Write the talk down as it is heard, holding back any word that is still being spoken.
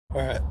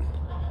Alright,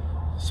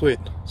 sweet.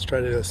 Let's try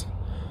to do this.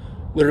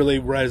 Literally,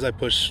 right as I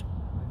push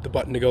the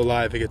button to go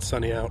live, it gets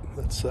sunny out.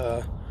 That's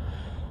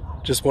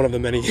just one of the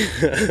many,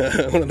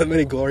 one of the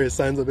many glorious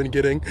signs I've been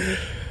getting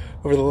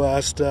over the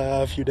last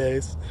few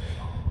days.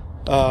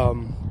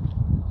 Um,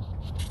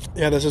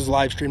 yeah, this is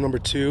live stream number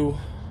 2,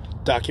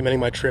 documenting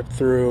my trip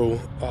through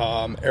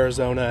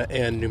Arizona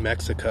and New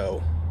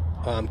Mexico.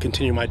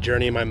 Continue my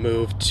journey, my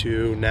move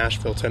to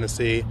Nashville,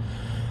 Tennessee.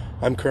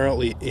 I'm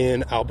currently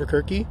in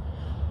Albuquerque.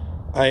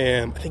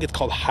 I think it's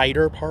called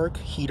Hyder Park,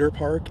 Hyder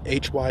Park.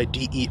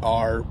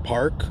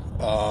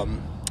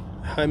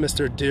 Hi,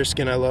 Mr.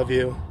 Deerskin, I love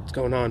you. What's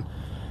going on?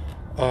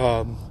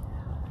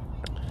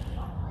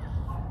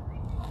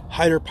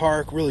 Hyder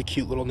Park, really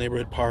cute little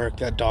neighborhood park.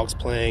 Got dogs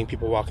playing,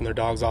 people walking their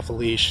dogs off the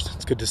leash.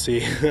 It's good to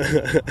see.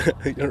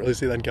 You don't really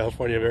see that in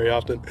California very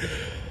often.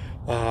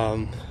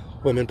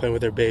 Women playing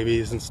with their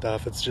babies and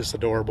stuff. It's just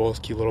adorable. It's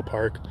a cute little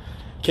park.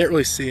 Can't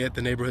really see it.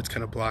 The neighborhood's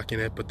kind of blocking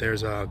it, but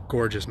there's a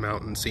gorgeous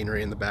mountain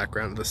scenery in the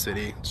background of the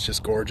city. It's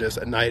just gorgeous.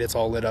 At night, it's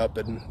all lit up,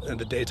 and in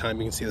the daytime,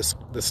 you can see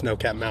the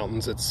snow-capped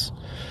mountains. It's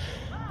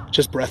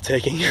just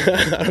breathtaking.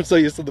 I'm so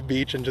used to the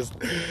beach and just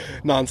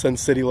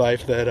nonsense city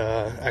life that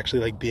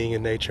actually like being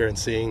in nature and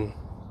seeing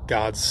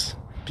God's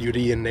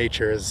beauty in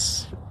nature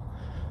is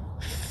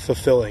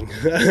fulfilling,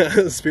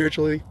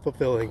 spiritually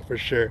fulfilling for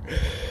sure.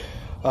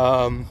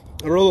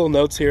 I wrote little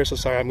notes here, so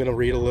sorry, I'm going to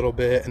read a little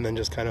bit and then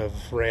just kind of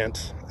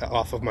rant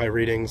off of my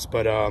readings.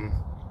 But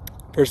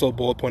first little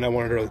bullet point I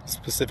wanted to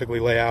specifically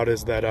lay out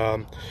is that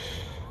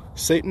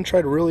Satan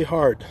tried really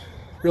hard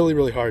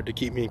to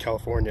keep me in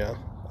California.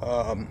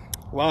 A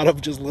lot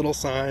of just little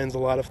signs, a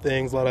lot of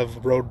things, a lot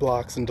of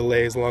roadblocks and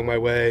delays along my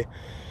way.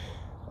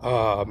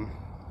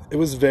 It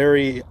was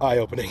very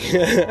eye-opening,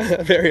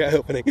 very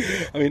eye-opening.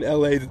 I mean,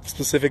 LA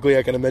specifically,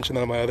 I kind of mentioned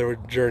that on my other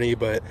journey,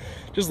 but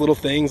just little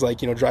things like,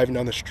 driving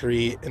down the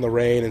street in the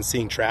rain and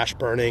seeing trash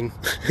burning,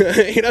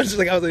 just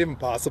like, how was it even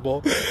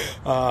possible?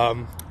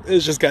 It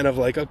was just kind of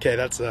like, okay,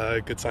 that's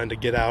a good sign to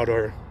get out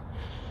or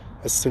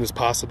as soon as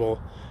possible.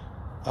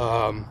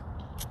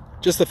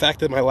 Just the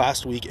fact that my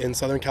last week in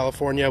Southern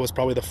California was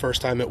probably the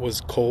first time it was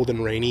cold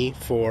and rainy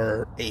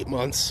for 8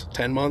 months,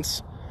 10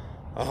 months.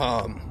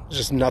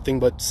 Just nothing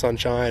but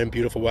sunshine and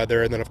beautiful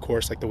weather. And then of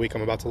course, like the week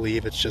I'm about to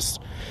leave, it's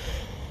just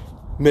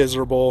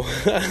miserable,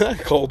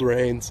 cold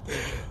rains.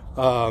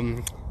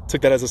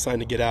 Took that as a sign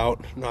to get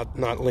out,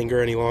 not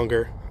linger any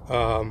longer.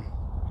 But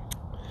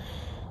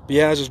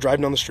yeah, I was just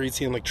driving down the street,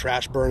 seeing like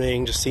trash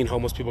burning, just seeing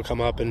homeless people come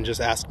up and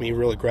just ask me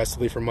real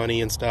aggressively for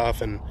money and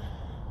stuff. And,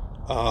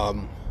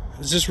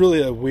 it's just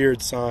really a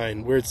weird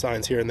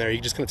signs here and there. You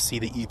just kind of see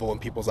the evil in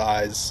people's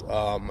eyes.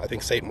 I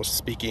think Satan was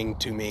speaking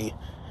to me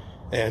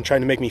and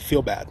trying to make me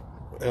feel bad.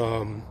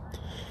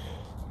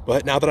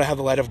 But now that I have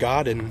the light of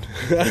God and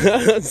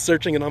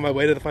searching and on my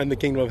way to find the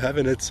kingdom of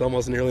heaven, it's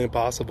almost nearly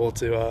impossible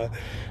to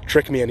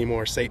trick me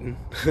anymore, Satan.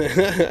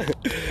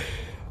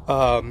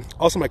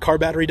 Also, my car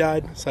battery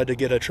died, so I had to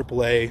get a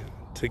AAA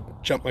to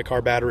jump my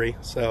car battery.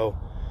 So,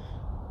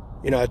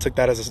 I took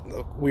that as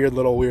a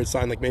weird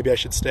sign, like maybe I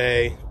should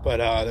stay.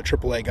 But the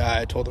AAA guy,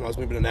 I told him I was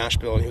moving to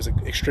Nashville, and he was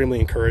extremely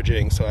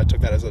encouraging. So I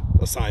took that as a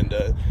sign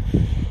to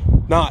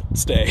not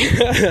stay.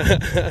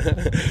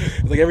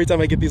 Like every time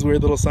I get these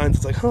weird little signs,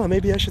 it's like,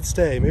 maybe I should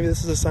stay. Maybe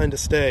this is a sign to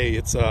stay.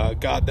 It's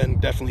God then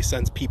definitely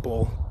sends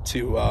people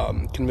to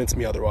convince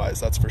me otherwise.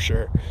 That's for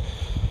sure.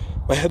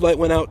 My headlight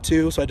went out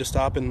too, so I had to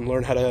stop and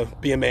learn how to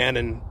be a man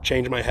and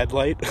change my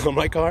headlight on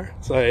my car.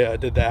 So I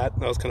did that.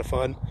 That was kind of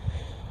fun.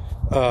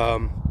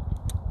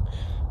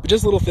 But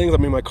just little things. I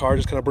mean, my car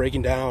just kind of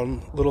breaking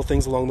down. Little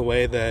things along the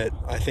way that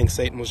I think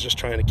Satan was just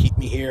trying to keep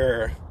me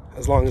here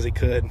as long as he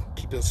could,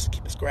 keep his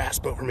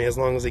grasp over me as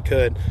long as he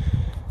could.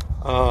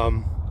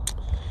 And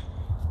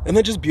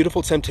then just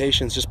beautiful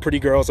temptations, just pretty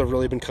girls have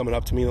really been coming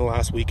up to me in the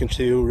last week or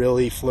two,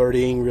 really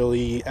flirting,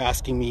 really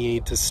asking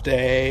me to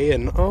stay,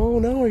 and oh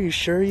no, are you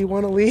sure you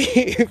want to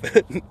leave?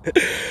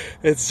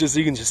 It's just,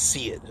 you can just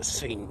see it, just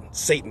seeing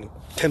Satan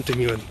tempting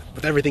you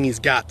with everything he's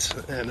got.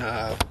 And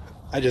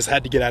I just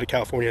had to get out of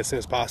California as soon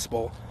as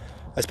possible.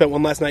 I spent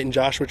one last night in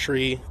Joshua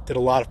Tree, did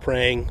a lot of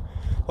praying,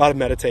 a lot of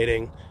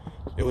meditating.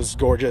 It was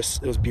gorgeous.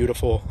 It was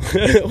beautiful.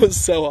 It was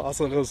so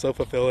awesome. It was so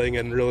fulfilling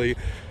and really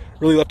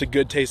left a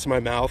good taste in my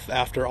mouth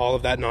after all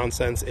of that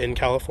nonsense in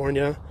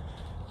California.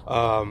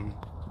 Yeah,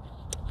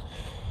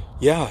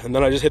 and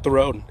then I just hit the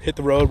road,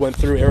 went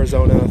through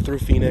Arizona, through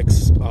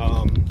Phoenix,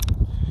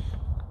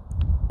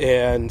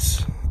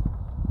 and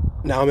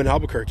now I'm in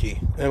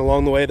Albuquerque. And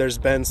along the way, there's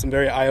been some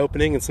very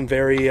eye-opening and some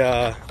very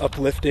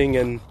uplifting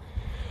and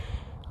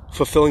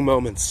fulfilling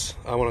moments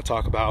I want to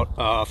talk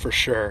about for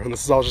sure. And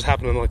this is all just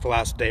happening in like the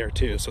last day or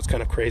two, so it's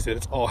kind of crazy that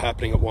it's all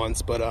happening at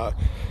once. But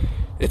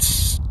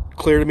it's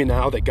clear to me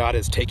now that God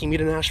is taking me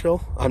to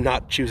Nashville. I'm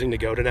not choosing to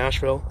go to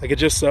Nashville. Like, it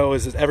just so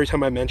is every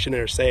time I mention it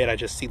or say it, I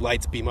just see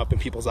lights beam up in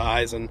people's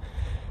eyes, and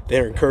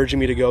they're encouraging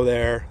me to go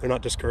there. They're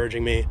not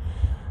discouraging me.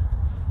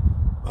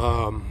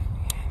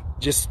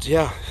 Just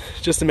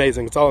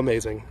amazing. It's all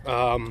amazing.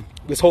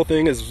 This whole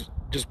thing has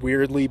just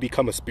weirdly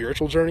become a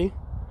spiritual journey.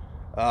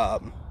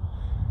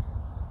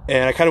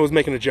 And I kind of was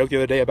making a joke the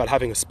other day about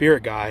having a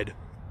spirit guide,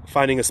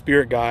 finding a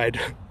spirit guide.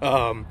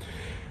 But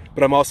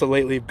I'm also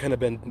lately kind of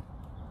been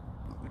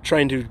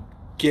trying to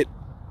get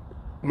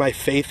my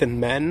faith in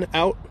men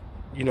out.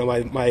 You know,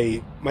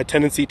 my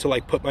tendency to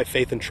like put my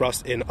faith and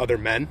trust in other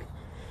men,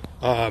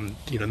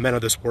 you know, men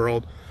of this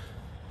world.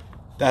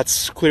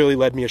 That's clearly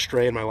led me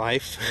astray in my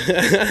life.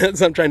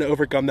 So I'm trying to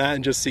overcome that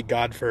and just see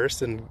God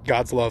first and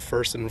God's love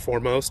first and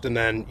foremost. And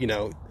then, you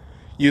know,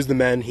 use the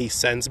men he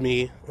sends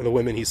me or the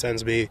women he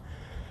sends me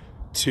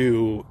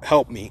to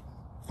help me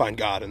find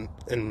God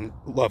and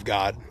love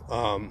God.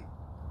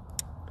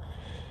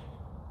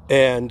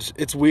 And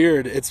it's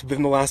weird. It's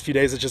been the last few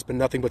days, it's just been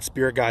nothing but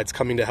spirit guides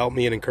coming to help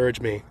me and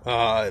encourage me.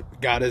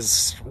 God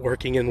is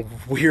working in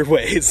weird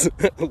ways,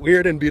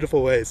 weird and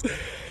beautiful ways.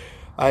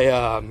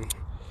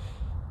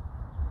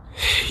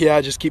 Yeah,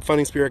 I just keep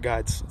finding spirit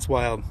guides. It's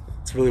wild.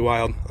 It's really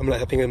wild.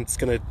 I think it's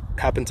gonna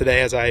happen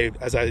today as I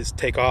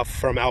take off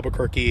from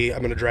Albuquerque.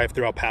 I'm gonna drive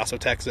through El Paso,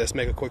 Texas,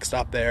 make a quick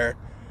stop there.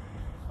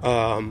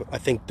 I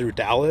think through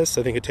Dallas.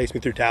 I think it takes me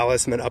through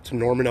Dallas and then up to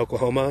Norman,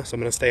 Oklahoma. So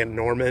I'm gonna stay in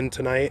Norman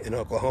tonight in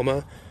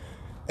Oklahoma,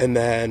 and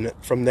then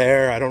from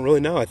there, I don't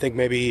really know. I think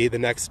maybe the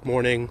next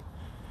morning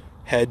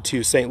head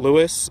to St.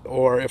 Louis,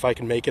 or if I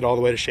can make it all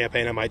the way to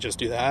Champaign, I might just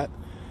do that.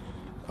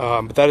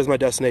 But that is my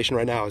destination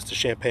right now, is to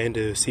Champaign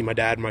to see my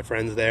dad and my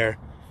friends there.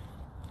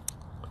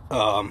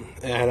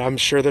 And I'm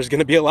sure there's going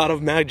to be a lot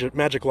of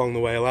magic along the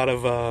way, a lot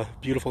of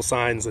beautiful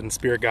signs and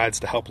spirit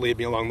guides to help lead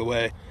me along the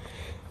way.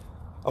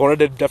 I wanted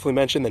to definitely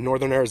mention that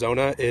northern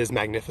Arizona is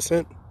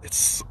magnificent.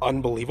 It's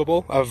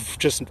unbelievable. I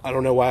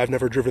don't know why I've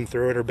never driven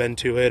through it or been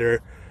to it,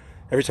 or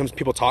every time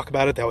people talk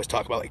about it, they always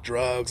talk about like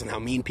drugs and how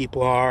mean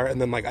people are. And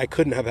then like I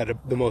couldn't have had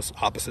the most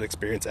opposite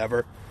experience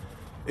ever.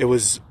 It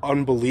was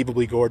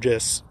unbelievably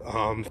gorgeous.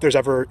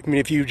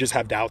 If you just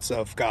have doubts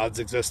of God's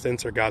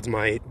existence or God's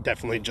might,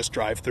 definitely just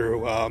drive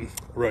through a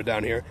road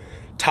down here.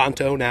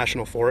 Tonto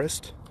National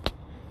Forest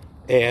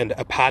and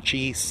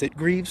Apache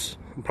Sitgreaves.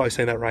 I'm probably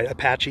saying that right.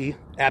 Apache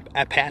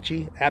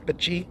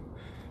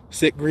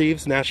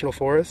Sitgreaves National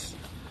Forest.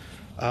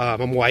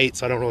 I'm white,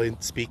 so I don't really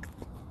speak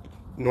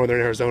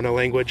Northern Arizona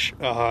language.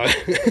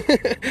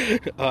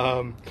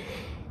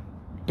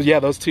 But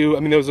yeah, those two,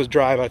 there was a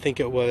drive, I can't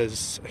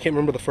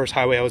remember the first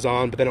highway I was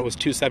on, but then it was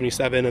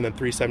 277 and then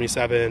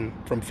 377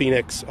 from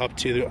Phoenix up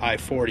to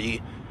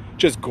I-40.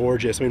 Just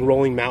gorgeous.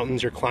 Rolling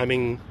mountains, you're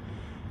climbing,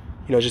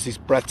 just these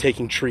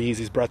breathtaking trees,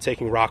 these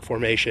breathtaking rock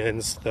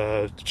formations.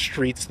 The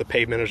streets, the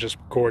pavement is just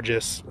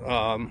gorgeous,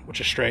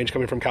 which is strange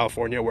coming from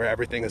California where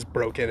everything is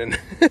broken and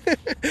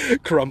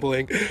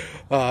crumbling.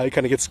 You kind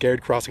of get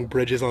scared crossing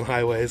bridges on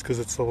highways because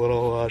it's a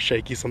little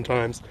shaky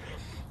sometimes.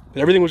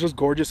 Everything was just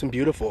gorgeous and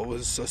beautiful. It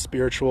was a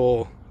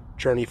spiritual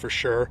journey for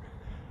sure.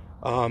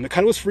 It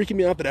kind of was freaking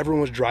me out that everyone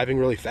was driving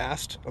really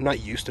fast. I'm not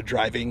used to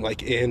driving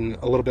like in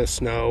a little bit of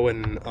snow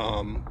and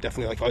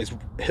definitely like all these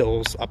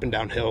hills, up and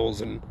down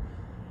hills and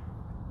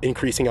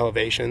increasing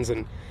elevations.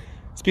 And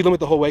speed limit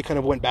the whole way kind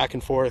of went back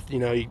and forth,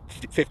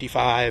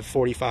 55,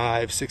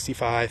 45,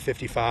 65,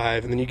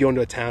 55, and then you go into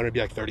a town, it'd be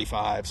like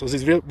 35. So it was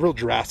these real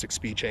drastic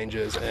speed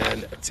changes,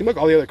 and it seemed like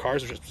all the other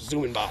cars were just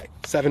zooming by,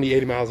 70,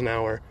 80 miles an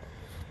hour.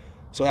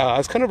 So I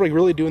was kind of like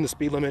really doing the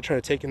speed limit,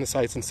 trying to take in the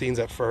sights and scenes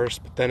at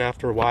first, but then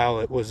after a while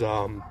it was,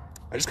 I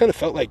just kind of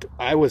felt like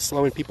I was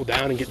slowing people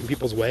down and getting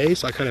people's way,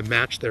 so I kind of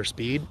matched their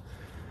speed,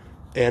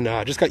 and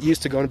just got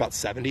used to going about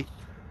 70,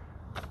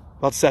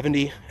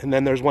 and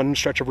then there's one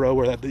stretch of road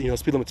where that,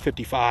 speed limit's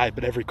 55,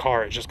 but every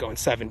car is just going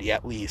 70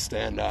 at least,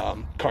 and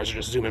cars are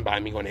just zooming by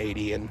me going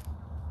 80, and it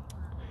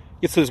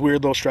gets to this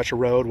weird little stretch of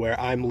road where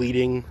I'm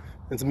leading.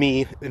 It's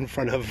me in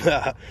front of,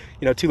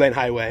 2-lane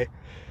highway.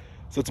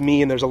 So it's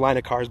me and there's a line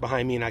of cars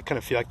behind me, and I kind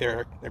of feel like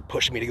they're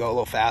pushing me to go a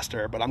little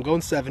faster, but I'm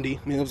going 70.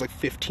 It was like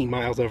 15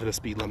 miles over the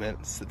speed limit.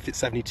 It's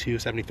 72,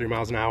 73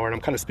 miles an hour, and I'm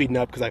kind of speeding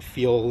up because I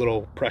feel a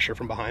little pressure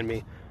from behind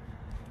me.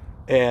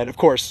 And of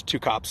course, two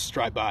cops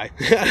drive by,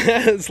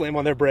 slam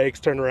on their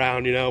brakes, turn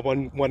around,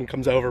 one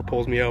comes over,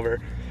 pulls me over,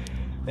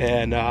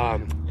 and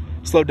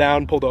slowed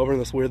down, pulled over in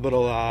this weird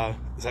little,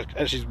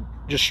 actually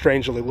just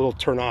strangely little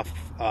turn off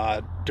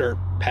dirt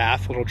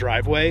path, little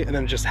driveway, and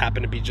then it just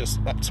happened to be just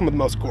some of the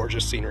most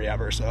gorgeous scenery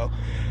ever. So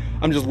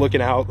I'm just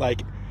looking out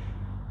like,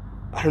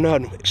 I don't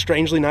know,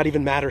 strangely not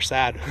even mad or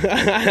sad.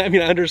 I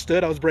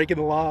understood I was breaking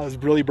the law. I was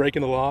really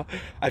breaking the law.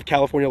 I have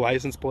California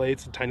license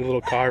plates, a tiny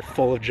little car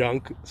full of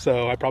junk,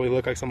 so I probably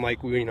look like some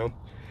like,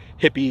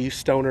 hippie,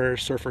 stoner,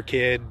 surfer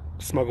kid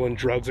smuggling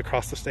drugs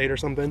across the state or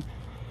something.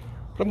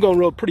 But I'm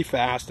going pretty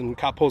fast, and the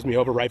cop pulls me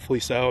over, rightfully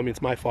so.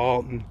 It's my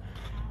fault, and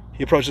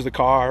he approaches the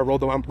car,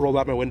 rolled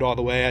out my window all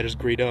the way. I just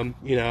greet him,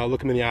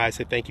 look him in the eye,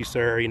 say, "Thank you,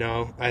 sir."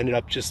 I ended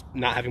up just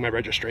not having my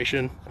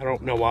registration. I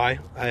don't know why.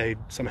 I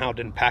somehow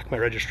didn't pack my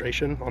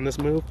registration on this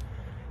move.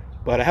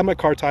 But I had my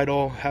car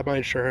title, had my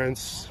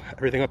insurance,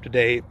 everything up to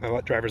date,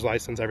 my driver's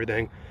license,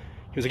 everything.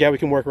 He was like, "Yeah, we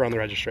can work around the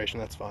registration,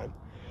 that's fine."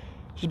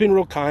 Just being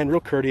real kind, real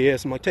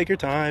courteous. I'm like, "Take your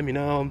time,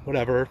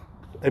 whatever."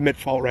 I admit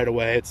fault right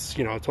away. It's,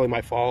 totally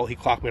my fault. He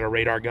clocked me on a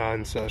radar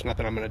gun, so there's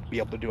nothing I'm going to be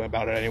able to do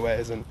about it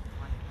anyways. And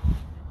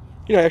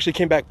you know, I actually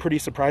came back pretty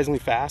surprisingly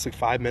fast, like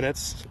 5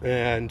 minutes,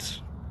 and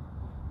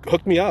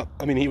hooked me up.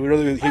 I mean, he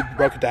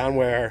broke it down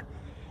where,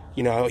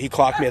 you know, he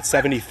clocked me at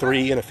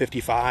 73 and a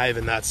 55,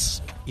 and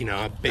that's, you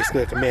know,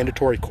 basically like a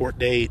mandatory court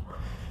date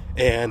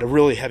and a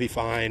really heavy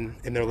fine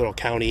in their little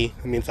county.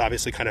 I mean, it's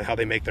obviously kind of how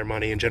they make their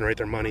money and generate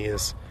their money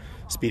is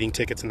speeding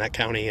tickets in that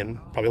county and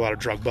probably a lot of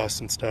drug busts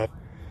and stuff.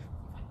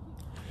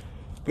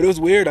 But it was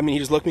weird. I mean, he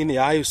just looked me in the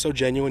eye. He was so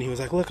genuine. He was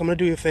like, "Look, I'm gonna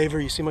do you a favor.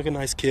 You seem like a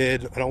nice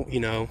kid. I don't, you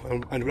know,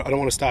 I don't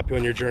want to stop you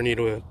on your journey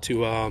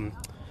on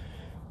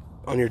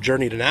your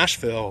journey to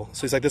Nashville."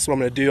 So he's like, "This is what I'm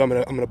gonna do. I'm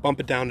gonna bump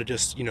it down to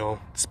just, you know,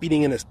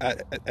 speeding in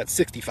at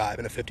 65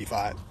 and a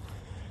 55,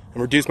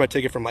 and reduce my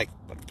ticket from like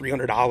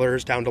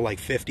 $300 down to like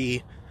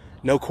 50.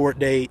 No court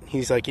date."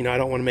 He's like, "You know, I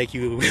don't want to make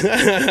you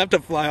have to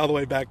fly all the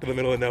way back to the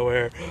middle of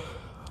nowhere."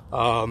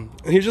 And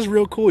he was just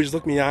real cool. He just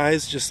looked me in the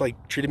eyes, just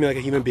like treated me like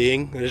a human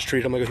being, and I just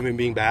treated him like a human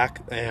being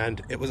back.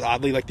 And it was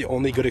oddly like the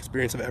only good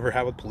experience I've ever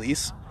had with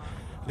police.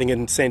 I think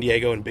in San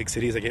Diego and big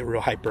cities, I get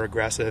real hyper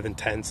aggressive,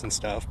 intense and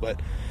stuff, but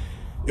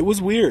it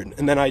was weird.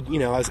 And then I'd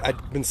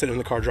been sitting in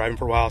the car driving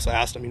for a while, so I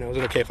asked him, you know, is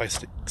it okay if I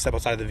step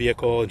outside of the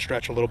vehicle and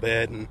stretch a little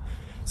bit? And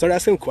started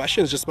asking him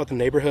questions just about the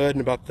neighborhood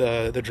and about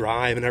the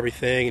drive and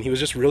everything. And he was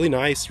just really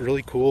nice,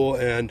 really cool,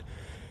 and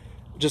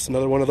just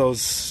another one of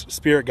those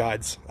spirit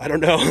guides. I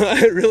don't know.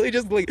 Really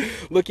just like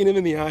looking him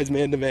in the eyes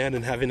man to man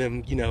and having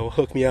him, you know,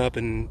 hook me up.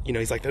 And, you know,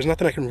 he's like, "There's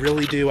nothing I can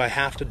really do. I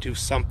have to do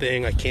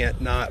something. I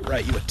can't not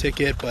write you a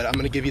ticket, but I'm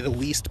going to give you the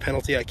least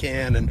penalty I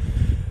can. And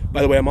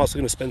by the way, I'm also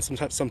going to spend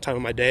some time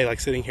of my day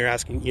like sitting here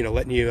asking, you know,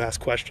 letting you ask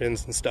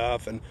questions and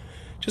stuff." And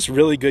just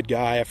really good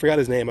guy. I forgot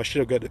his name. I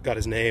should have got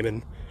his name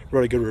and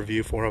wrote a good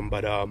review for him.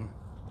 But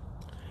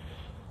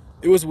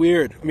it was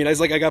weird. I mean, I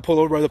got pulled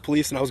over by the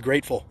police and I was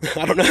grateful.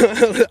 I don't know.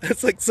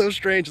 It's like so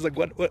strange. It's like,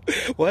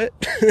 what?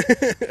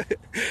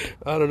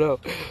 I don't know.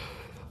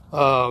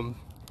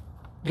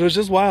 It was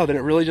just wild, and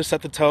it really just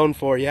set the tone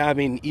for, yeah, I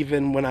mean,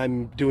 even when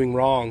I'm doing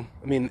wrong,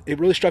 I mean, it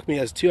really struck me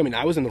as too, I mean,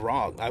 I was in the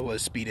wrong. I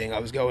was speeding. I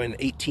was going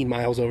 18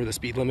 miles over the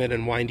speed limit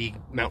in windy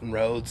mountain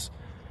roads.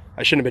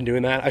 I shouldn't have been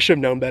doing that. I should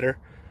have known better.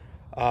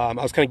 I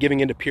was kind of giving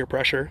into peer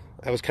pressure.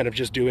 I was kind of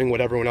just doing what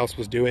everyone else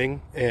was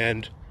doing,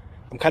 and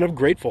I'm kind of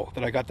grateful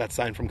that I got that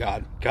sign from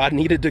God. God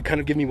needed to kind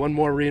of give me one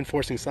more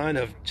reinforcing sign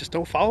of just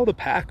don't follow the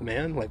pack,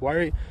 man. Like,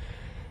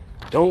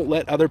 don't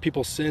let other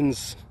people's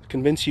sins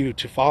convince you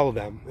to follow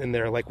them in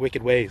their like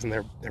wicked ways and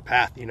their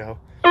path, you know.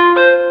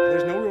 And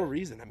there's no real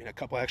reason. I mean, a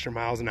couple extra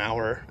miles an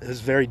hour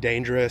is very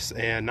dangerous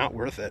and not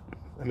worth it.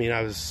 I mean,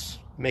 I was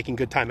making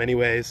good time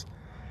anyways.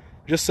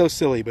 Just so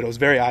silly, but it was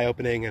very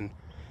eye-opening. And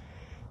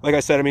like I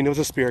said, I mean, it was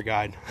a spirit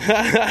guide.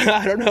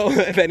 I don't know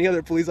if any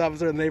other police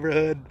officer in the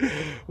neighborhood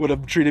would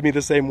have treated me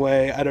the same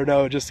way. I don't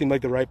know. It just seemed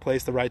like the right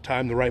place, the right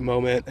time, the right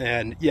moment.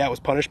 And yeah, it was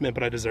punishment,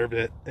 but I deserved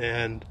it.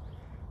 And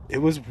it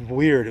was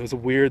weird. It was a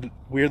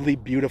weirdly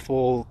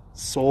beautiful,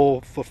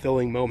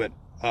 soul-fulfilling moment.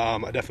 I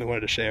definitely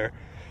wanted to share.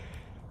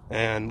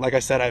 And like I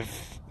said,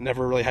 I've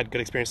never really had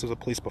good experiences with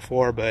police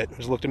before, but I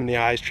just looked him in the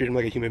eyes, treated him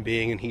like a human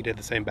being, and he did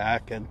the same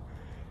back and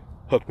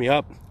hooked me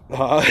up.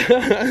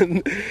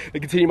 I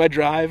continued my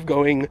drive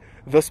going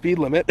the speed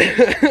limit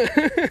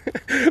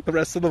the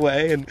rest of the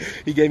way, and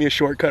he gave me a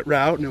shortcut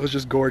route, and it was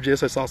just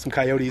gorgeous. I saw some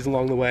coyotes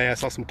along the way. I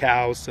saw some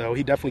cows, so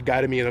he definitely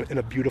guided me in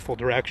a beautiful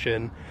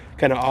direction,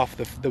 kind of off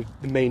the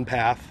main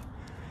path.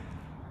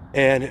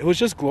 And it was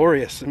just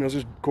glorious. I mean, it was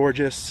just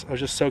gorgeous. I was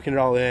just soaking it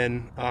all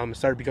in. It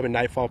started becoming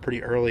nightfall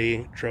pretty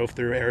early. Drove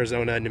through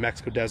Arizona and New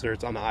Mexico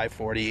deserts on the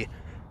I-40.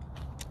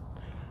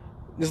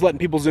 Just letting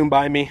people zoom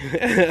by me.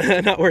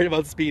 Not worried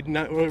about speed.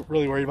 Not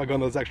really worried about going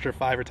those extra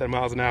 5 or 10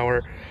 miles an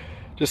hour.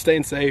 Just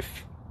staying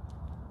safe.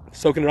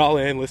 Soaking it all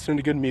in. Listening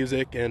to good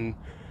music. And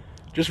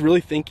just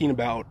really thinking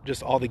about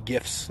just all the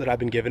gifts that I've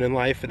been given in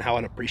life and how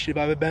unappreciative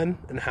I've been.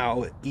 And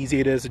how easy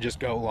it is to just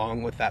go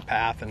along with that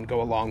path and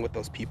go along with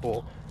those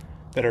people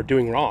that are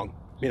doing wrong.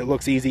 I mean, it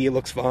looks easy, it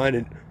looks fun,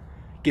 and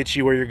gets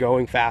you where you're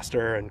going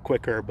faster and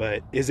quicker,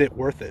 but is it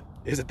worth it?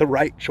 Is it the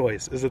right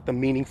choice? Is it the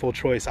meaningful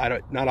choice?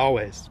 Not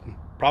always.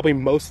 Probably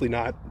mostly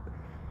not.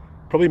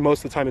 Probably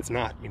most of the time it's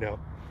not, you know.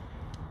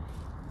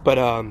 But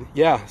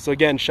yeah, so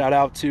again, shout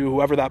out to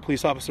whoever that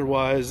police officer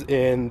was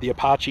in the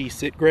Apache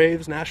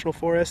Sitgreaves National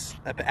Forest.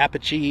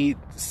 Apache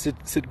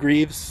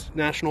Sitgreaves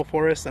National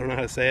Forest. I don't know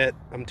how to say it.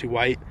 I'm too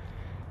white.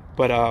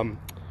 But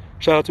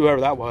shout out to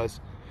whoever that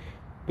was.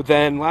 But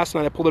then last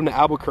night I pulled into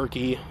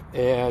Albuquerque,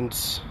 and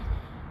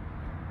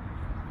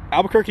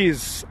Albuquerque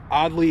is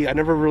oddly, I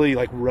never really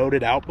like wrote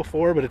it out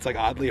before, but it's like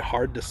oddly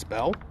hard to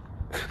spell.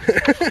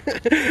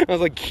 I was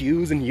like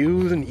Q's and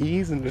U's and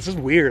E's, and it's just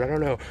weird. I don't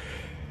know.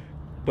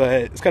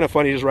 But it's kind of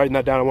funny just writing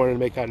that down. I wanted to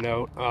make that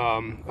note.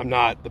 I'm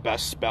not the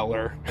best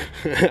speller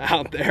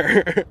out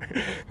there.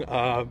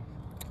 But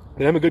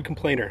I'm a good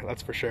complainer,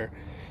 that's for sure.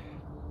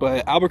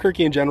 But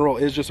Albuquerque in general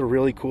is just a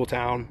really cool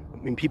town.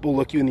 I mean, people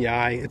look you in the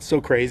eye. It's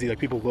so crazy. Like,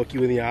 people look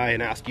you in the eye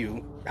and ask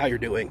you how you're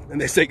doing, and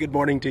they say good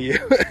morning to you.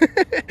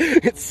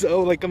 It's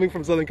so, like, coming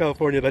from Southern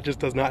California, that just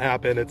does not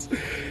happen.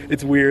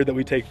 It's weird that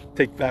we take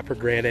that for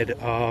granted.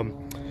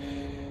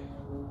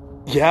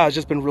 yeah, it's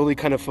just been really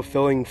kind of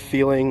fulfilling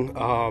feeling,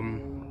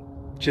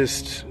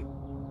 just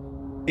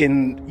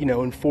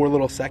in 4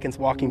 little seconds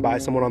walking by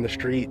someone on the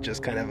street,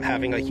 just kind of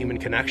having a human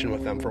connection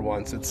with them for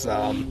once. It's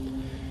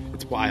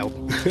wild.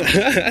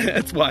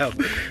 It's wild.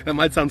 That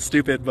might sound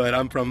stupid, but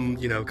I'm from,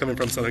 coming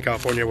from Southern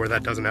California where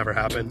that doesn't ever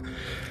happen.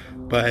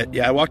 But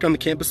yeah, I walked on the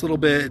campus a little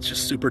bit. It's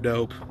just super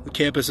dope. The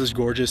campus is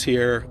gorgeous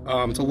here.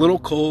 It's a little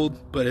cold,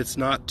 but it's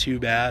not too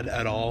bad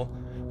at all.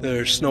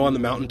 There's snow on the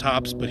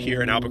mountaintops, but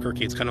here in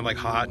Albuquerque, it's kind of like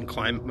hot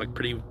and like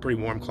pretty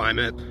warm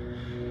climate.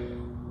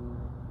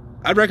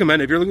 I'd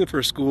recommend, if you're looking for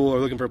a school or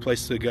looking for a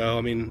place to go,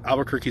 I mean,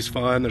 Albuquerque's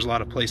fun. There's a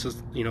lot of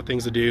places,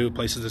 things to do,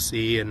 places to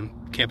see, and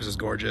campus is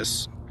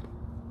gorgeous.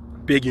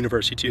 Big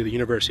university too, the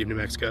University of New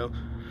Mexico.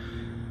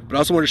 But I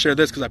also wanted to share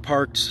this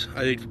because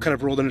I kind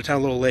of rolled into town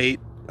a little late.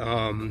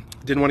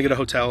 Didn't want to get a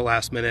hotel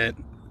last minute.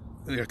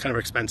 They're kind of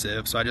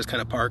expensive, so I just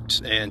kind of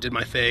parked and did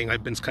my thing.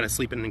 I've been kind of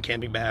sleeping in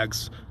camping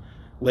bags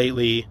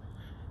lately,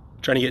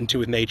 trying to get into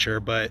with nature,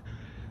 but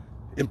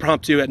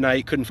impromptu at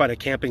night, couldn't find a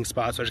camping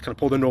spot, so I just kind of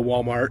pulled into a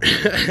Walmart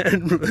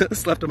and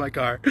slept in my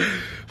car. So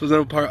I was in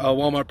a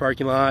Walmart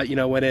parking lot,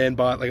 went in,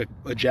 bought like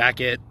a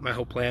jacket. My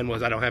whole plan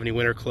was I don't have any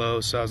winter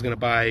clothes, so I was going to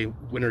buy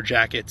winter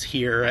jackets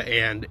here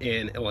and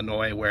in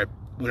Illinois, where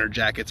winter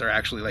jackets are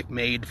actually like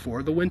made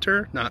for the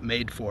winter, not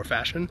made for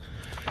fashion.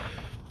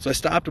 So I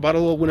stopped, bought a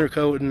little winter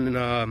coat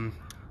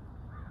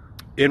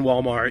in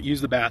Walmart,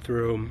 used the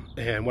bathroom,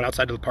 and went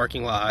outside to the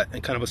parking lot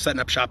and kind of was setting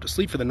up shop to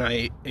sleep for the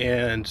night.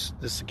 And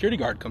the security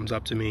guard comes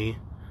up to me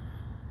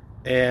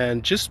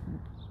and just,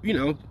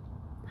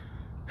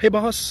 hey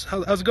boss,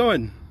 how's it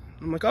going?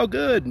 I'm like, oh,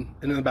 good. And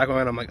in the back of my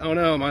mind, I'm like, oh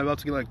no, am I about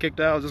to get kicked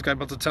out? Is this guy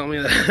about to tell me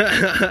that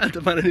I have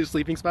to find a new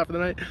sleeping spot for the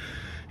night?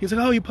 He's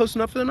like, oh, you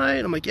posting up for the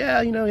night? I'm like, yeah,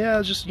 I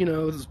was just, I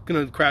was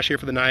gonna crash here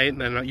for the night, and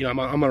then, I'm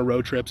on a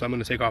road trip, so I'm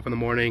gonna take off in the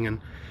morning.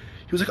 And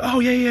he was like, oh,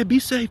 yeah, be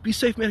safe,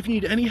 man. If you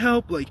need any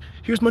help, like,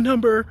 here's my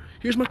number,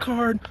 here's my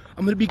card.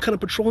 I'm gonna be kind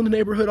of patrolling the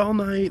neighborhood all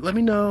night. Let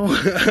me know.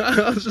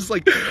 I was just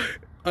like,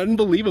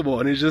 unbelievable.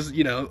 And he's just,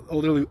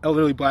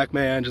 elderly black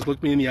man, just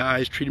looked me in the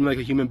eyes, treated me like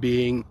a human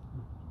being,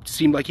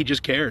 seemed like he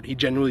just cared. He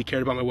genuinely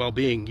cared about my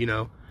well-being,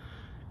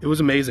 It was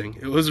amazing.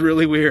 It was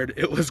really weird.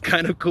 It was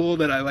kind of cool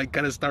that I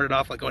kind of started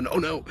off like going, oh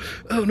no,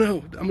 I'm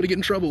gonna get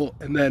in trouble,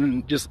 and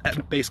then just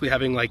basically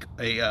having like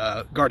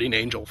a guardian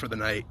angel for the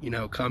night,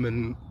 come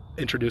and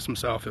introduce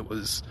himself. It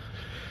was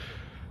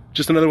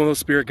just another one of those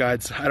spirit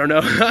guides. I don't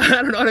know.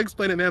 I don't know how to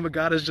explain it, man, but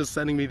God is just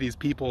sending me these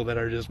people that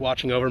are just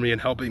watching over me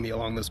and helping me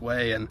along this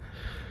way, and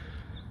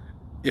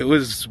it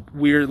was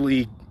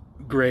weirdly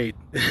great.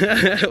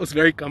 It was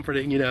very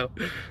comforting, it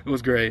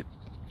was great.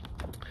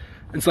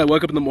 And so I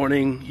woke up in the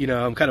morning,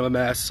 I'm kind of a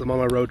mess. I'm on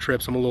my road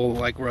trips. I'm a little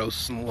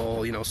gross and a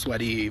little,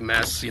 sweaty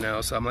mess,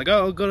 so I'm like,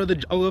 oh, I'll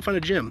go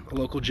find a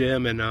local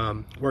gym,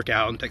 and work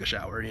out and take a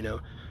shower,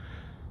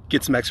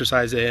 get some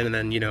exercise in, and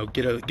then,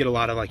 get a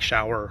lot of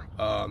shower,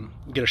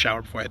 get a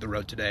shower before I hit the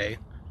road today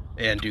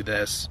and do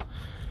this.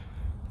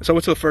 So I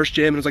went to the first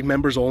gym, and it was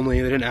members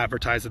only. They didn't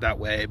advertise it that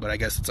way, but I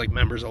guess it's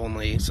members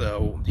only.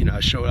 So,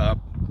 I showed up,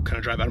 kind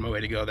of drive out of my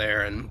way to go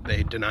there, and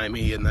they deny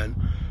me, and then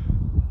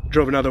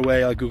drove another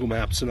way, Google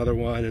Maps, another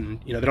one, and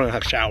they don't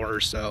have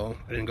showers, so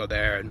I didn't go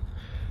there. And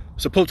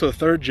so I pulled to the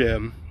third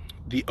gym,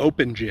 the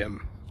Open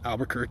Gym,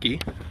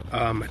 Albuquerque.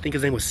 I think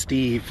his name was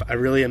Steve. I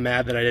really am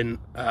mad that I didn't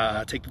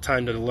take the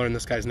time to learn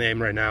this guy's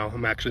name right now.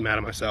 I'm actually mad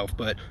at myself,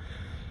 but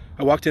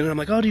I walked in and I'm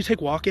like, oh, do you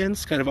take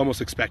walk-ins? Kind of almost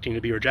expecting to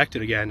be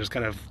rejected again, just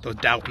kind of the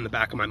doubt in the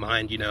back of my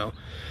mind,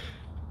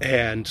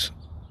 And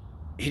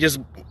he just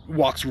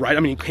walks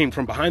right, he came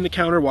from behind the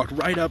counter, walked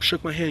right up,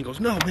 shook my hand, and goes,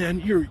 no,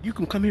 man, you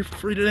can come here for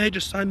free today.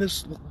 Just sign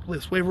this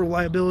waiver of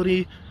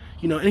liability.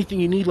 Anything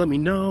you need, let me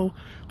know.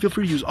 Feel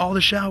free to use all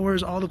the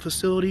showers, all the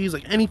facilities,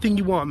 anything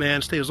you want,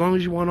 man. Stay as long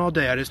as you want all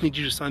day. I just need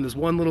you to sign this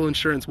one little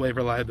insurance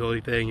waiver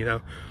liability thing,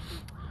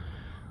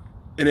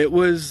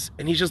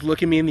 And he's just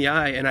looking me in the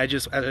eye, and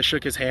as I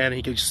shook his hand,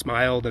 he just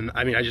smiled, and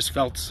I just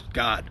felt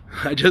God.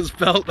 I just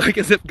felt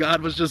as if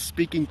God was just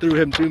speaking through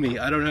him to me.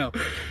 I don't know.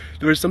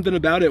 There was something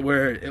about it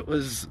where it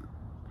was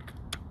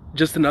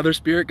just another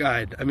spirit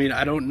guide.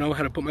 I don't know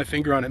how to put my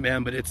finger on it,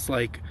 man, but it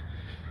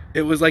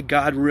was like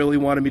God really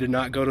wanted me to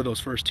not go to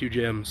those first two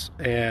gyms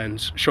and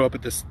show up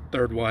at this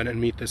third one and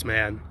meet this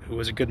man who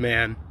was a good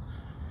man.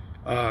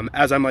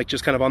 As I'm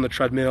just kind of on the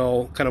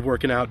treadmill, kind of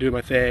working out, doing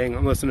my thing,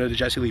 I'm listening to the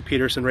Jesse Lee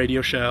Peterson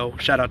radio show.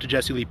 Shout out to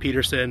Jesse Lee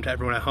Peterson, to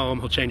everyone at home.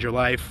 He'll change your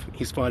life.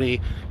 He's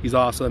funny. He's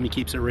awesome. He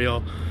keeps it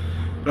real.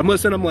 But I'm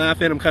listening, I'm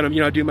laughing, I'm kind of,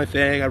 doing my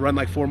thing. I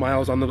run 4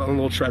 miles on the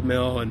little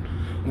treadmill, and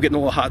I'm getting a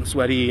little hot and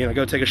sweaty, and I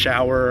go take a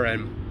shower,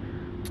 and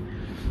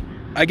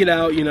I get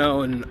out,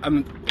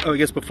 and I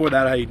guess before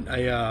that, I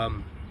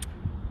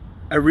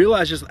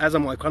realized just as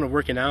I'm kind of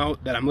working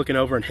out that I'm looking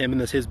over, and him and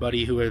his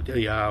buddy, who are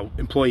the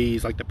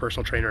employees, the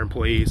personal trainer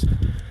employees,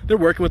 they're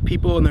working with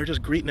people, and they're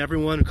just greeting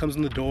everyone who comes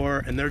in the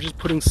door, and they're just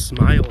putting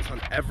smiles on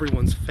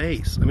everyone's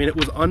face. It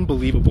was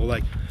unbelievable.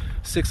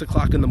 6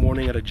 o'clock in the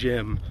morning at a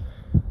gym,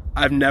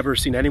 I've never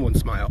seen anyone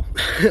smile.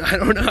 I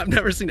don't know, I've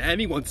never seen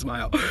anyone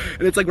smile.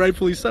 And it's like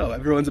rightfully so.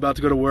 Everyone's about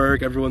to go to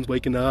work, everyone's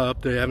waking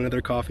up, they haven't had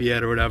their coffee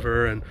yet or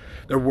whatever, and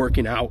they're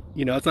working out.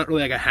 You know, it's not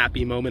really like a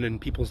happy moment in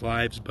people's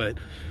lives, but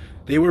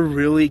they were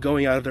really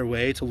going out of their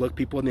way to look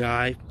people in the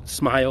eye,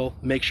 smile,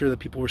 make sure that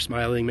people were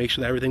smiling, make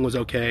sure that everything was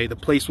okay. The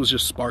place was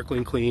just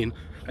sparkling clean.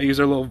 I use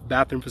their little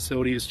bathroom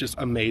facility. It's just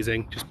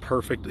amazing, just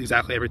perfect,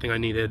 exactly everything I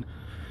needed.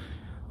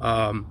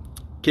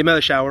 Came out of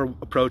the shower,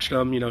 approached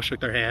them, you know, shook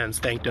their hands,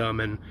 thanked them,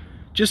 and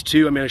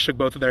I shook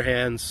both of their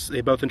hands. They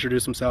both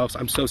introduced themselves.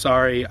 I'm so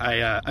sorry.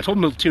 I told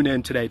them to tune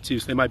in today too,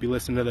 so they might be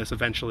listening to this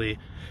eventually.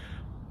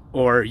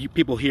 Or you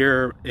people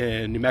here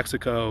in New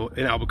Mexico,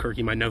 in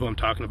Albuquerque, might know who I'm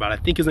talking about. I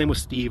think his name was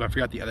Steve. I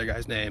forgot the other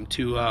guy's name.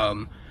 Two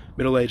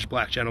middle-aged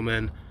black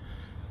gentlemen.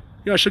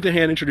 You know, I shook their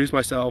hand, introduced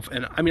myself,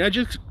 and I mean,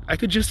 I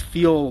could just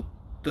feel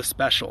the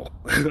special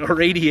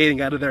radiating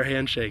out of their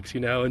handshakes, you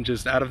know, and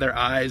just out of their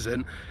eyes,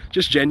 and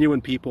just genuine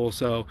people.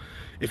 So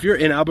if you're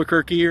in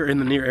Albuquerque or in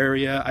the near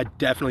area, I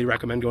definitely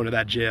recommend going to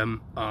that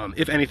gym.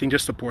 If anything,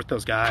 just support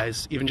those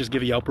guys, even just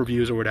give Yelp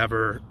reviews or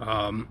whatever.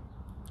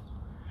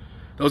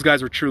 Those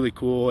guys were truly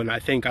cool, and I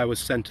think I was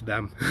sent to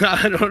them.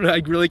 I don't know,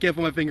 I really can't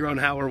put my finger on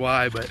how or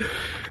why, but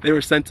they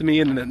were sent to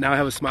me, and now I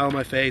have a smile on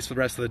my face for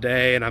the rest of the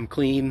day, and I'm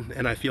clean,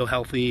 and I feel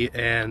healthy,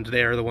 and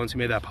they're the ones who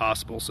made that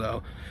possible.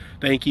 So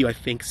thank you, I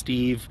think,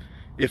 Steve.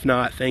 If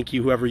not, thank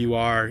you, whoever you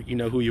are. You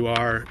know who you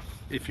are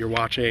if you're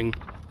watching.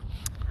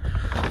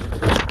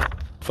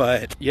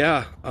 But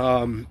yeah,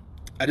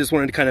 I just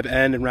wanted to kind of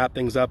end and wrap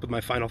things up with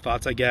my final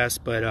thoughts, I guess.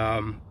 But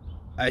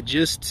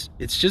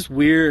it's just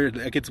weird.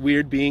 Like, it's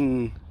weird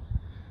being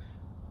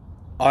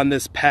on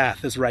this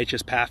path, this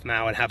righteous path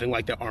now, and having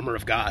like the armor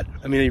of God.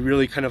 I mean, it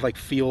really kind of like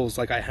feels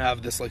like I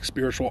have this like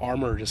spiritual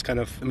armor, just kind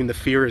of, I mean, the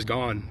fear is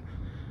gone.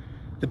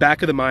 The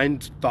back of the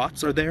mind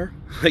thoughts are there.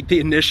 Like the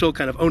initial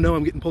kind of, oh no,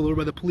 I'm getting pulled over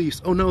by the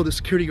police. Oh no, the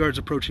security guard's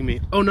approaching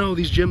me. Oh no,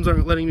 these gyms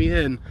aren't letting me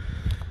in.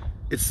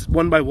 It's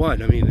one by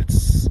one. I mean,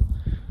 it's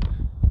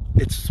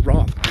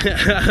wrong.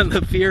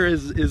 The fear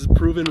is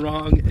proven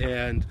wrong,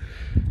 and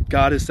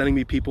God is sending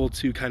me people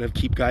to kind of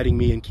keep guiding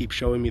me and keep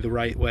showing me the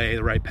right way,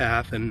 the right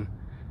path, and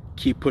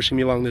keep pushing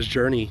me along this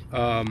journey.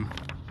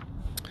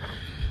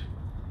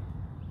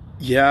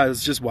 Yeah,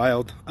 it's just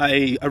wild.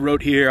 I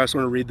wrote here, I just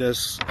want to read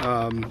this,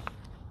 and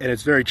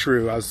it's very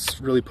true. I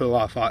was really put a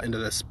lot of thought into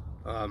this,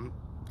 so I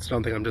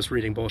don't think I'm just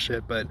reading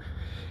bullshit, but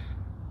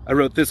I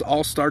wrote, this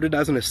all started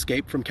as an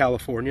escape from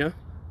California.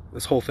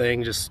 This whole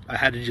thing, I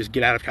had to just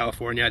get out of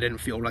California. I didn't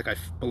feel like I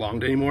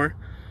belonged anymore.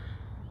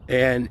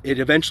 And it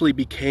eventually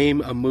became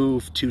a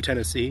move to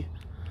Tennessee.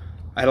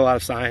 I had a lot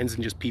of signs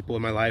and just people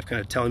in my life kind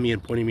of telling me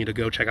and pointing me to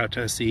go check out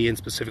Tennessee, and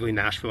specifically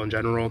Nashville in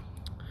general.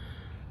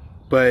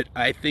 But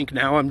I think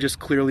now I'm just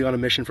clearly on a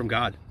mission from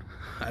God.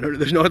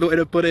 There's no other way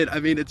to put it. I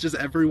mean, it's just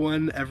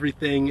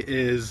everything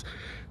is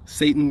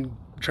Satan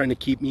trying to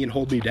keep me and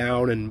hold me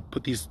down and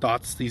put these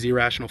thoughts, these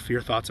irrational fear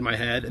thoughts in my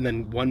head. And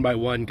then one by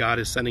one, God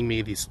is sending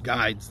me these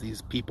guides,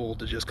 these people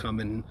to just come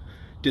and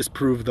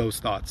disprove those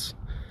thoughts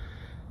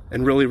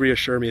and really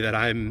reassure me that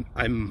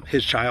I'm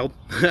his child.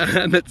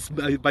 And that's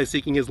by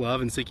seeking his love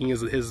and seeking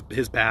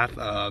his path.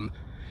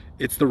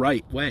 It's the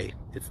right way.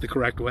 It's the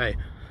correct way.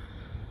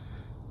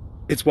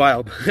 It's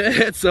wild.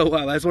 It's so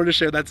wild. I just wanted to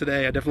share that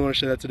today. I definitely want to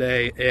share that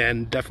today,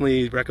 and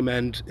definitely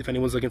recommend, if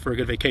anyone's looking for a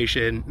good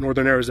vacation,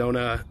 northern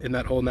Arizona, in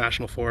that whole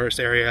national forest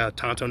area,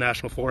 Tonto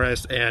National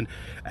Forest, and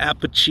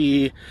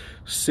Apache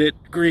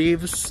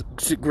Sitgraves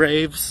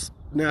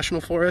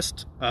National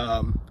Forest.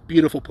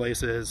 Beautiful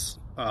places.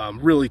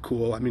 Really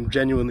cool. I mean,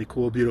 genuinely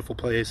cool, beautiful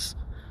place.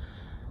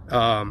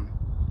 I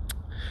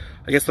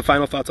guess the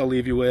final thoughts I'll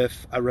leave you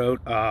with, I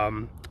wrote,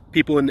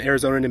 people in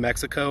Arizona and New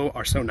Mexico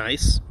are so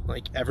nice.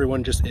 Like,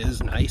 everyone just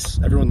is nice.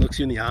 Everyone looks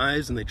you in the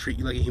eyes and they treat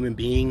you like a human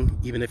being,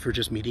 even if you're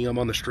just meeting them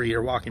on the street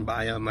or walking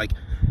by them. Like,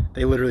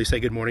 they literally say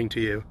good morning to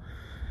you,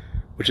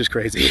 which is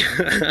crazy.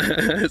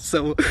 It's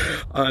so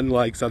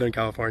unlike Southern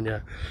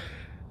California.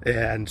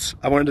 And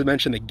I wanted to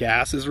mention that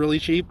gas is really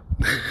cheap.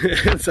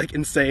 It's like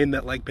insane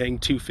that like paying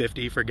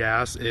 $2.50 for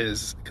gas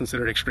is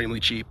considered extremely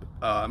cheap.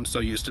 I'm so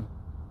used to,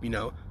 you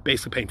know,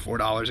 basically paying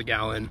 $4 a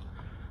gallon,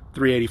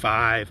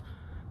 $3.85.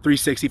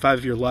 $3.65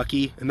 if you're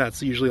lucky, and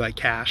that's usually like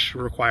cash,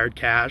 required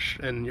cash,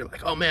 and you're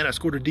like, oh man, I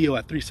scored a deal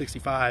at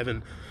 $3.65,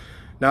 and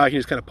now I can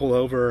just kind of pull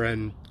over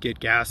and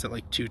get gas at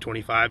like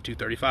 $2.25,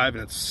 $2.35,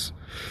 and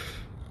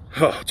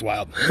it's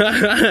wild.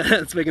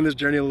 It's making this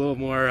journey a little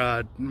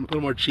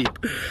more cheap.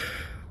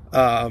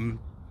 And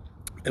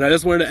I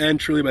just wanted to end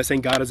truly by saying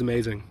God is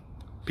amazing.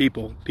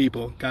 People,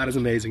 God is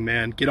amazing,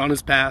 man. Get on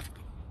his path.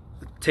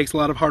 It takes a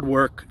lot of hard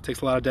work, it takes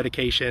a lot of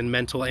dedication,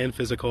 mental and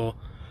physical,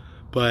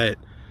 but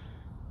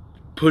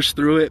push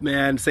through it,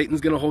 man.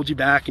 Satan's gonna hold you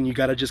back, and you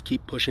gotta just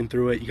keep pushing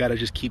through it. You gotta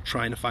just keep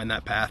trying to find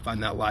that path,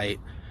 find that light.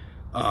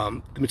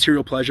 The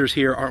material pleasures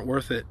here aren't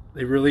worth it.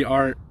 They really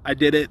aren't. I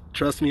did it.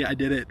 Trust me, I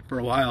did it for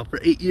a while. For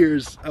 8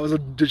 years, I was a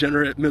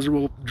degenerate,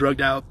 miserable,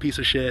 drugged out piece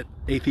of shit,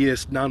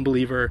 atheist,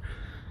 non-believer,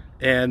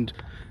 and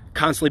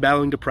constantly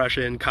battling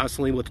depression,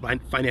 constantly with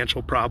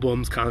financial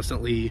problems,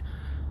 constantly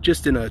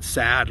just in a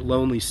sad,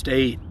 lonely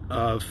state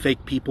of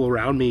fake people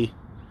around me.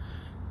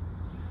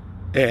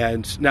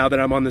 And now that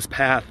I'm on this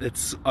path,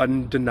 it's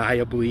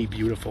undeniably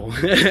beautiful.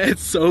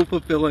 It's so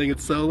fulfilling.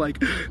 It's so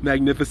like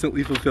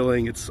magnificently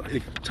fulfilling. It's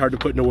hard to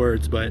put into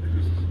words, but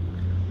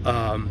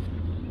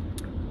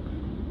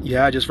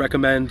yeah, I just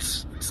recommend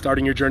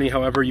starting your journey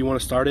however you want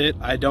to start it.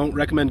 I don't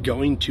recommend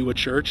going to a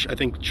church. I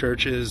think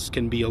churches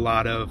can be a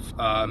lot of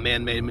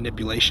man-made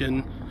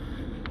manipulation.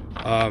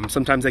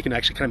 Sometimes they can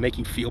actually kind of make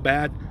you feel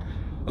bad.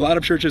 A lot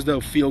of churches,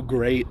 though, feel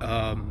great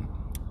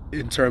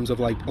in terms of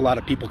like a lot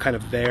of people kind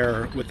of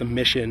there with the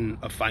mission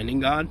of finding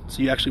God.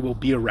 So you actually will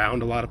be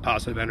around a lot of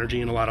positive energy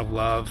and a lot of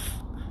love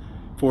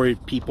for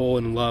people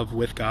and love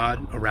with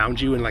God around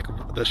you in like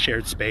the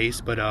shared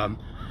space. But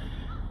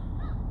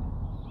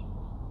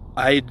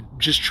I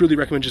just truly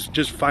recommend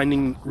just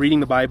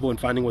reading the Bible and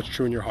finding what's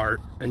true in your heart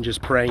and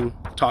just praying,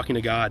 talking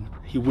to God.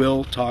 He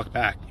will talk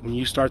back. When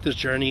you start this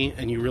journey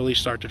and you really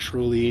start to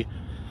truly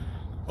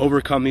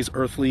overcome these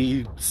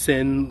earthly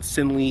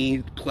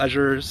sinly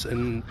pleasures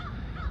and,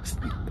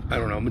 I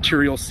don't know,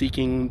 material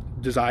seeking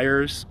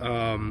desires,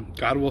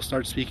 God will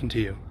start speaking to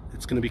you.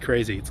 It's going to be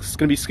crazy. It's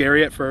going to be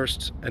scary at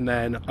first, and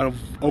then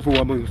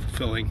overwhelmingly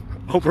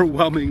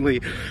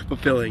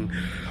fulfilling.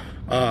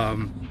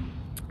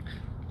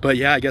 But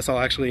yeah, I guess I'll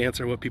actually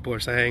answer what people are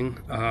saying.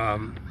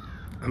 I'm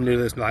new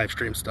to this live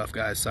stream stuff,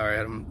 guys. Sorry,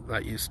 I'm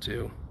not used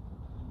to.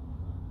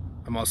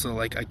 I'm also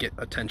like, I get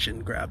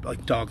attention grabbed,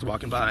 like dogs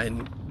walking by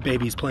and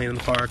babies playing in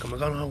the park. I'm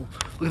like, oh no,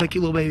 look at that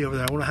cute little baby over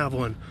there. I want to have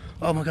one.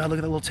 Oh my God, look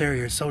at that little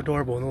terrier. It's so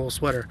adorable in a little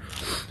sweater.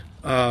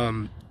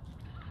 Zambolicious,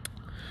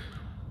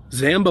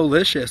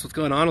 what's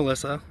going on,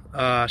 Alyssa?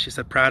 She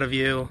said, proud of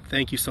you.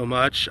 Thank you so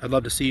much. I'd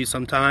love to see you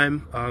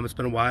sometime. It's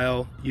been a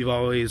while. You've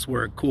always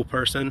were a cool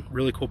person,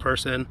 really cool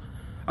person.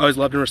 I always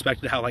loved and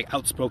respected how like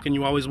outspoken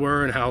you always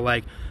were and how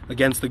like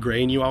against the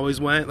grain you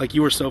always went. Like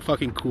you were so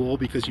fucking cool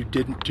because you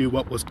didn't do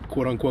what was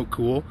quote unquote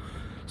cool.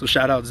 So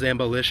shout out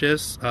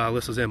Zambolicious,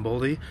 Alyssa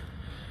Zamboli.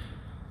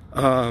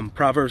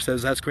 Proverbs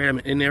says, that's great, I'm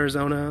in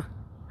Arizona.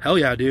 Hell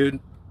yeah, dude.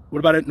 What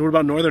about it? What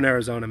about northern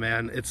Arizona,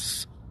 man?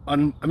 I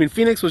mean,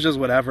 Phoenix was just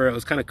whatever. It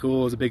was kind of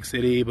cool. It was a big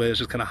city, but it's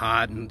just kind of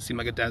hot and seemed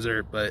like a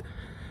desert. But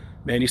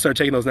man, you start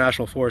taking those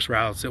national forest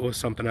routes, it was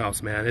something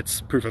else, man. It's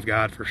proof of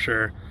God for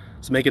sure.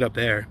 So make it up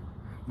there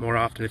more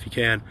often if you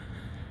can.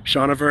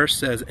 Shaunaverse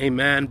says,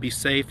 amen, be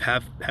safe,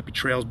 have happy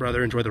trails,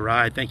 brother, enjoy the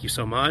ride. Thank you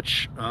so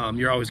much.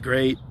 You're always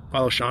great.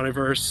 Follow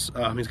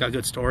Shaunaverse. He's got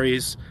good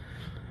stories,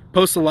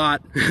 posts a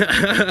lot.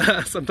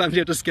 Sometimes you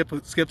have to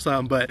skip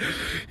some, but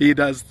he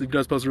does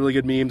post really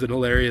good memes and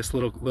hilarious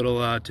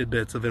little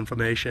tidbits of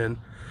information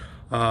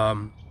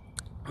on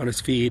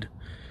his feed.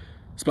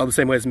 Spelled the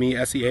same way as me,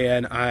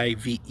 Seaniverse.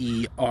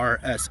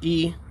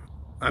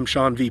 I'm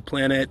Sean V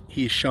Planet.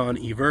 He's Sean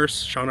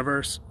Everse,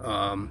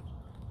 Shaunaverse.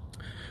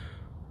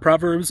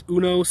 Proverbs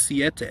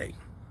 1:7.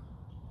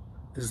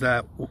 Is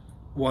that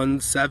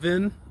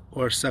 1:7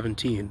 or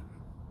 17?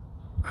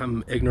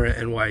 I'm ignorant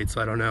and white, so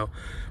I don't know.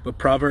 But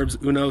Proverbs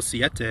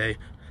 1:7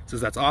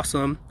 says that's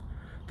awesome.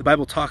 The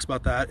Bible talks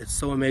about that. It's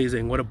so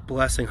amazing. What a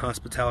blessing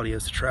hospitality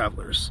is to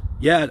travelers.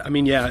 Yeah, I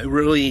mean, yeah, it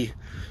really,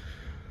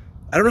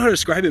 I don't know how to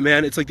describe it,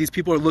 man. It's like these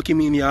people are looking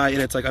me in the eye and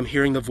it's like I'm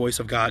hearing the voice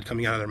of God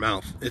coming out of their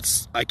mouth.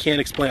 I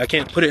can't explain, I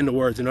can't put it into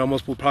words, and it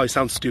almost will probably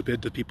sound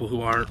stupid to people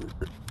who aren't,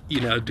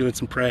 doing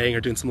some praying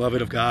or doing some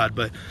loving of God,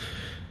 but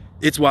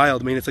it's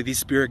wild. I mean, it's like these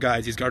spirit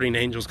guides, these guardian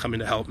angels coming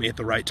to help me at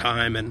the right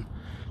time, and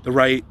the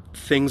right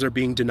things are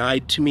being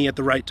denied to me at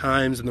the right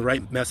times, and the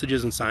right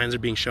messages and signs are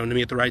being shown to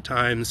me at the right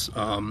times.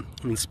 I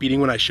mean, speeding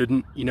when I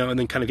shouldn't, and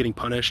then kind of getting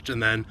punished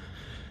and then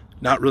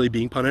not really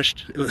being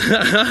punished.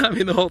 I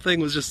mean, the whole thing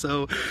was just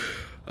so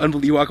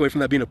unbelievable. You walk away from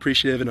that being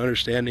appreciative and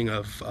understanding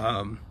of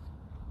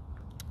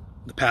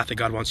the path that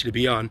God wants you to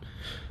be on.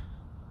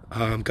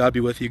 God be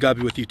with you. God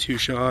be with you too,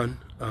 Sean.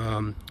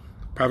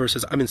 Proverbs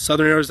says, I'm in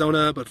southern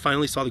Arizona, but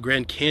finally saw the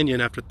Grand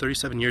Canyon after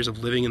 37 years of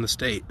living in the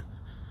state.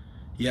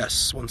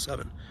 Yes,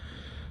 1:7.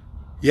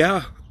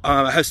 Yeah,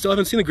 I still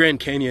haven't seen the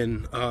Grand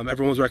Canyon.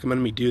 Everyone was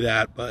recommending me do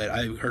that, but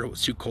I heard it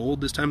was too cold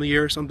this time of the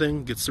year or something.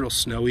 It gets real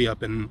snowy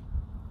up in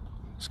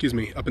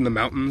the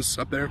mountains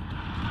up there.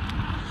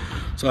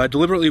 So I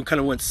deliberately kind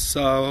of went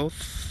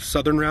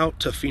southern route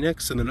to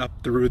Phoenix and then up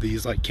through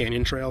these like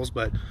canyon trails,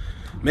 but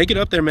make it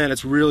up there, man.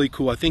 It's really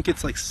cool. I think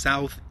it's like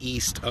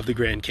southeast of the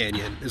Grand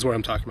Canyon is where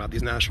I'm talking about,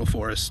 these national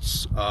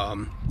forests.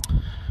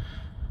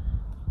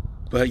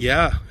 But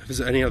yeah, if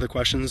there's any other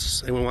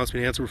questions anyone wants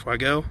me to answer before I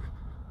go.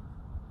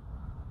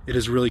 It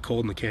is really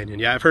cold in the canyon.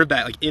 Yeah, I've heard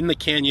that like in the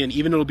canyon,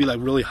 even it'll be like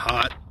really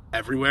hot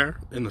everywhere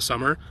in the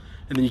summer,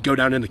 and then you go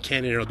down in the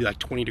canyon, it'll be like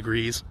 20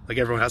 degrees. Like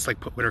everyone has to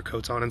like put winter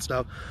coats on and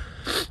stuff.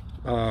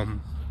 I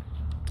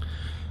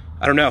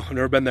don't know. I've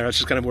never been there. It's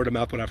just kind of word of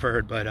mouth what I've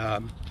heard. But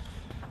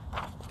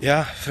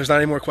yeah, if there's not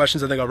any more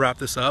questions, I think I'll wrap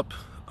this up.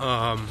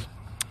 I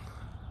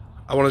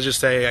want to just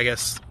say, I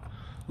guess,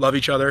 love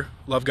each other,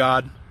 love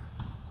God.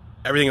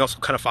 Everything else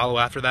will kind of follow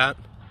after that.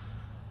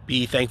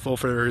 be thankful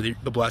for the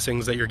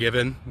blessings that you're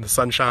given, the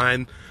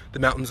sunshine, the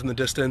mountains in the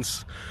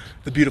distance,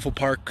 the beautiful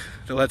park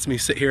that lets me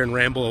sit here and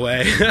ramble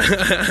away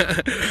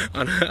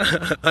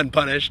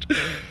unpunished,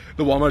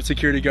 the Walmart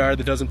security guard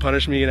that doesn't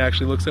punish me and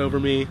actually looks over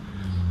me,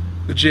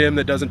 the gym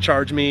that doesn't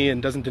charge me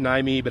and doesn't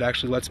deny me but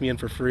actually lets me in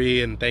for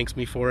free and thanks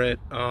me for it,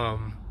 the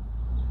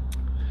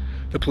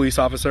police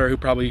officer who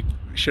probably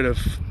should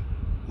have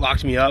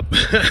locked me up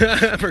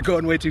for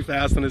going way too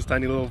fast in his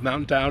tiny little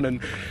mountain town, and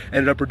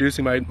ended up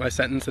reducing my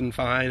sentence and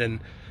fine, and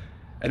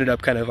ended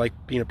up kind of like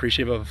being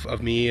appreciative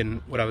of me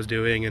and what I was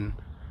doing and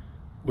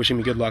wishing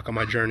me good luck on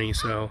my journey.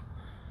 So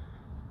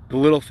the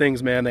little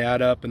things, man, they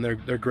add up, and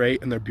they're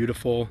great and they're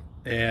beautiful.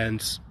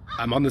 And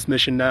I'm on this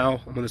mission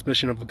now. I'm on this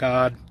mission of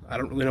God. I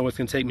don't really know what's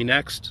gonna take me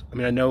next. I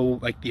mean, I know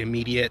like the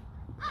immediate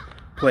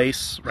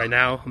place right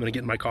now. I'm gonna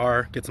get in my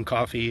car, get some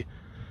coffee,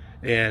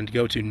 and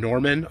go to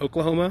Norman,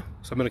 Oklahoma.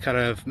 So I'm gonna kind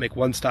of make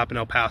one stop in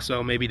El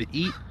Paso, maybe to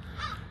eat,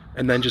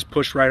 and then just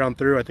push right on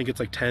through. I think it's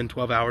like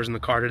 10-12 hours in the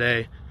car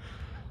today.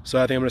 So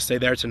I think I'm gonna stay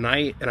there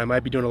tonight, and I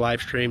might be doing a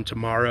live stream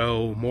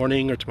tomorrow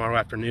morning or tomorrow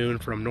afternoon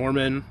from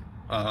Norman.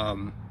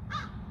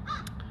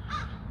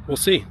 We'll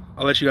see.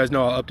 I'll let you guys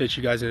know. I'll update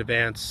you guys in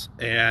advance.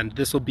 And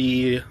this will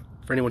be,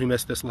 for anyone who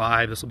missed this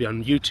live, this will be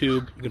on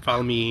YouTube. You can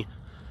follow me,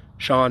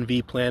 Sean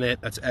V Planet.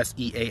 That's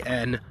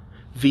SEANVPLANET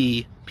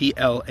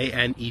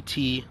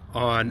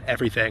on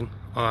everything.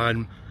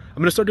 I'm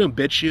gonna start doing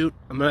BitChute.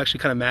 I'm actually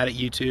kind of mad at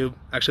YouTube.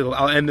 Actually,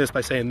 I'll end this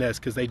by saying this,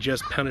 because they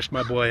just punished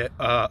my boy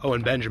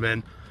Owen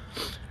Benjamin.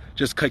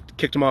 Just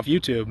kicked him off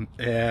YouTube.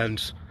 And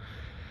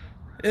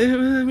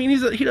I mean,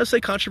 he does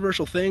say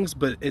controversial things,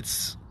 but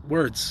it's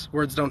words.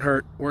 Words don't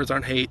hurt. Words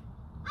aren't hate.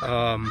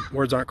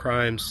 Words aren't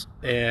crimes.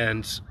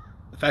 And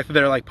the fact that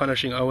they're like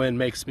punishing Owen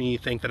makes me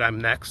think that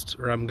I'm next,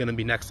 or I'm gonna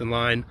be next in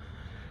line.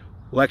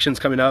 Election's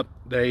coming up.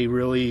 They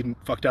really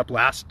fucked up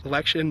last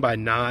election by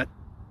not,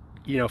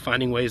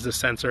 finding ways to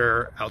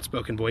censor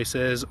outspoken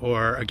voices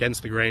or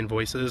against the grain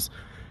voices.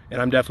 And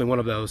I'm definitely one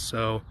of those.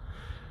 So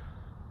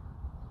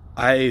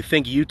I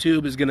think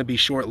YouTube is going to be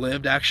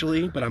short-lived,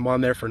 actually, but I'm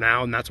on there for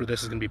now, and that's where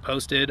this is going to be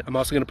posted. I'm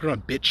also going to put it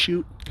on BitChute.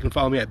 You can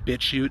follow me at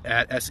BitChute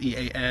at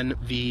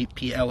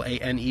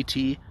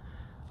SEANVPLANET.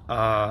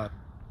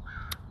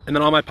 And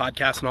then all my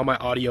podcasts and all my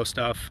audio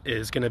stuff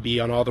is going to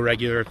be on all the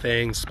regular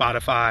things: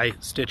 Spotify,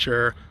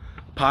 Stitcher.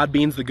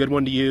 Podbean's the good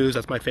one to use.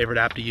 That's my favorite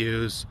app to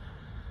use.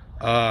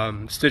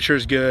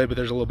 Stitcher's good, but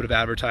there's a little bit of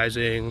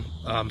advertising.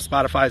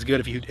 Spotify's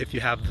good if you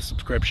have the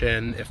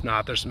subscription. If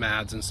not, there's some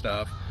ads and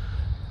stuff.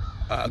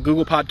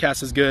 Google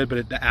Podcasts is good,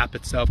 but the app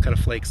itself kind of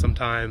flakes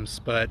sometimes,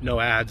 but no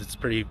ads. It's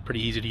pretty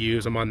easy to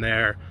use. I'm on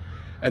there.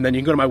 And then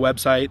you can go to my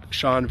website,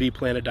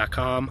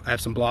 SeanVPlanet.com. I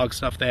have some blog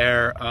stuff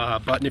there.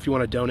 Button if you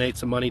want to donate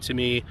some money to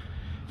me.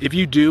 If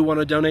you do want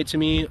to donate to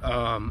me,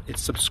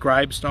 it's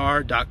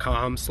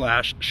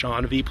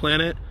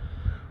subscribestar.com/SeanVPlanet.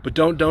 But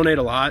don't donate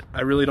a lot.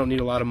 I really don't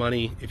need a lot of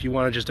money. If you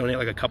want to just donate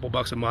like a couple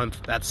bucks a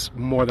month, that's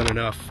more than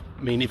enough.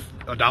 I mean, if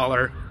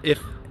 $1, if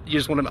you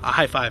just want to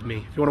high five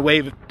me, if you want to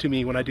wave to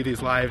me when I do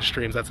these live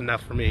streams, that's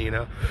enough for me.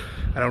 I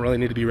don't really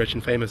need to be rich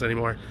and famous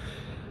anymore.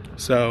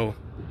 So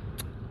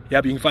yeah,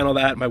 but you can find all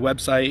that at my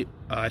website.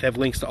 I'd have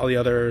links to all the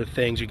other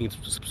things you can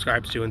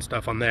subscribe to and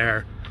stuff on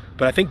there.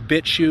 But I think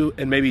BitChute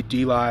and maybe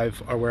DLive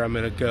are where I'm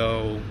going to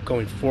go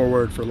going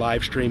forward for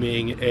live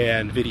streaming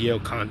and video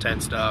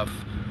content stuff.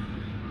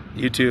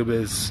 YouTube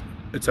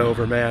it's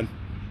over, man.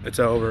 It's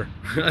over.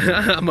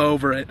 I'm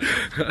over it.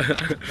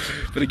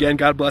 But again,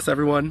 God bless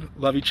everyone.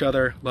 Love each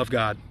other. Love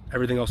God.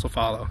 Everything else will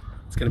follow.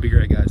 It's going to be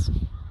great, guys.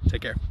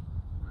 Take care.